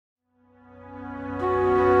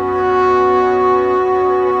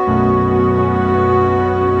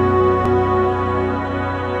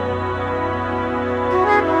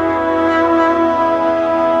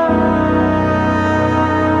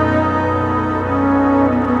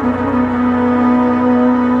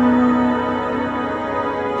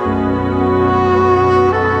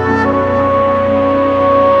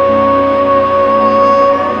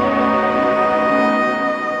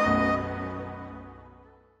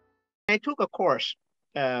I took a course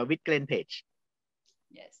with Glenn Page.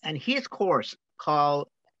 Yes. And his course was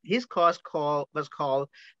called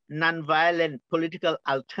Nonviolent Political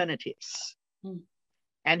Alternatives.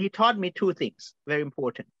 And he taught me two things, very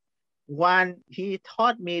important. One, he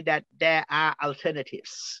taught me that there are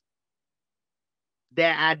alternatives.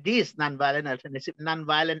 There are these nonviolent alternatives.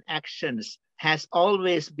 Nonviolent actions has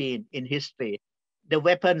always been in history the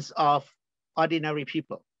weapons of ordinary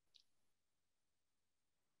people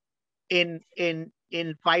in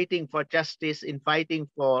fighting for justice, in fighting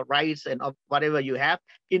for rights and of whatever you have.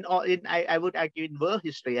 I would argue in world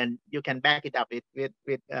history, and you can back it up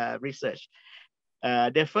with research.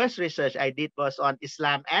 The first research I did was on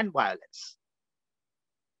Islam and violence.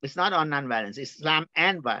 It's not on nonviolence, Islam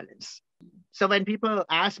and violence. So when people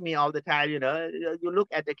ask me all the time, you look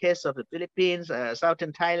at the case of the Philippines,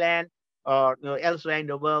 southern Thailand, or elsewhere in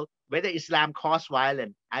the world, whether Islam caused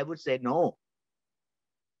violence, I would say no.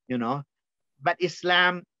 But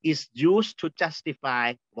Islam is used to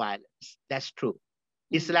justify violence. That's true.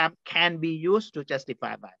 Islam can be used to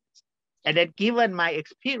justify violence. And then given my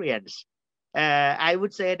experience, I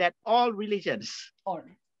would say that all religions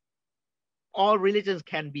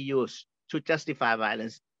can be used to justify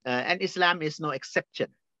violence. And Islam is no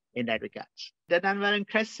exception in that regard. The Nonviolent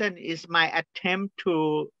Crescent is my attempt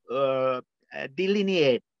to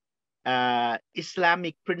delineate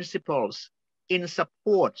Islamic principles in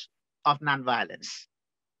support of nonviolence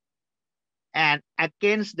and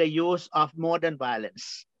against the use of modern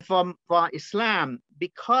violence. For Islam,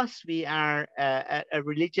 because we are a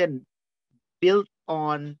religion built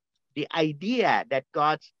on the idea that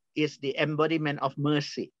God is the embodiment of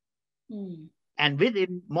mercy. And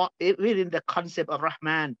within the concept of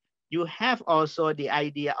Rahman, you have also the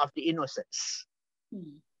idea of the innocence.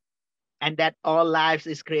 And that all lives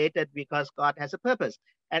is created because God has a purpose.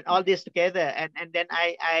 And all this together, and then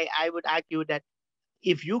I would argue that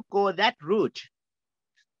if you go that route,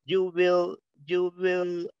 you will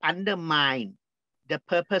undermine the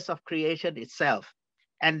purpose of creation itself,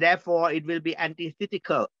 and therefore it will be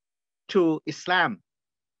antithetical to Islam.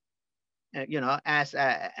 As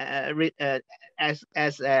a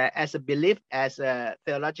belief, as a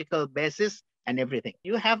theological basis, and everything.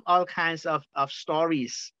 You have all kinds of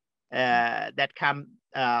stories that come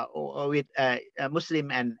with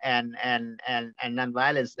Muslim and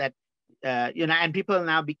nonviolence that and people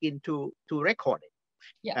now begin to record it.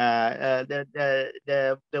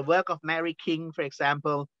 The work of Mary King, for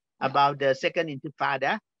example, about the second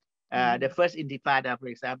Intifada, the first Intifada, for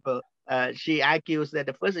example. She argues that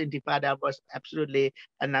the first Intifada was absolutely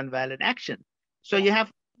a nonviolent action. So you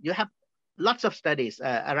have lots of studies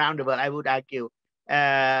around the world, I would argue.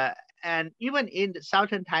 And even in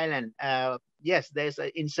southern Thailand, yes, there's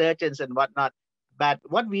insurgents and whatnot. But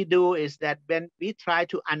what we do is that when we try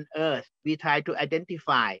to unearth, we try to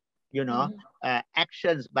identify,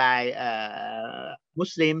 actions by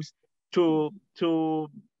Muslims to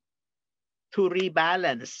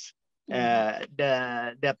rebalance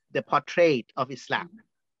the portrait of Islam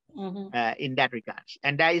in that regard.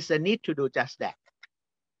 And there is a need to do just that.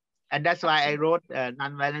 And that's why I wrote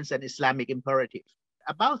Nonviolence and Islamic Imperatives.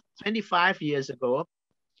 About 25 years ago,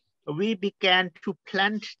 we began to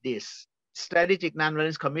plant this Strategic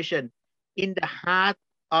Nonviolence Commission in the heart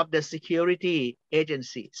of the security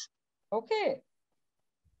agencies. Okay.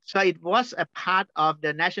 So it was a part of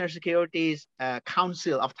the National Security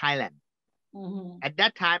Council of Thailand. At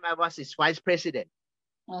that time, I was its vice president.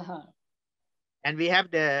 And we have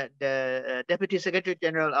the Deputy Secretary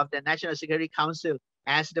General of the National Security Council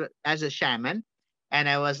as a chairman. And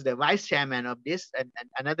I was the vice chairman of this, and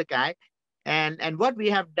another guy. And what we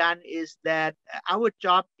have done is that our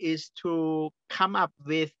job is to come up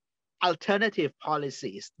with alternative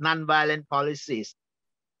policies, nonviolent policies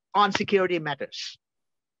on security matters.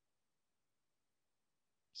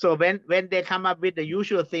 So when they come up with the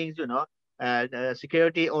usual things,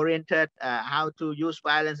 security oriented, how to use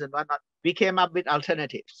violence and whatnot, we came up with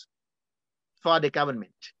alternatives for the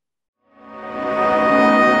government.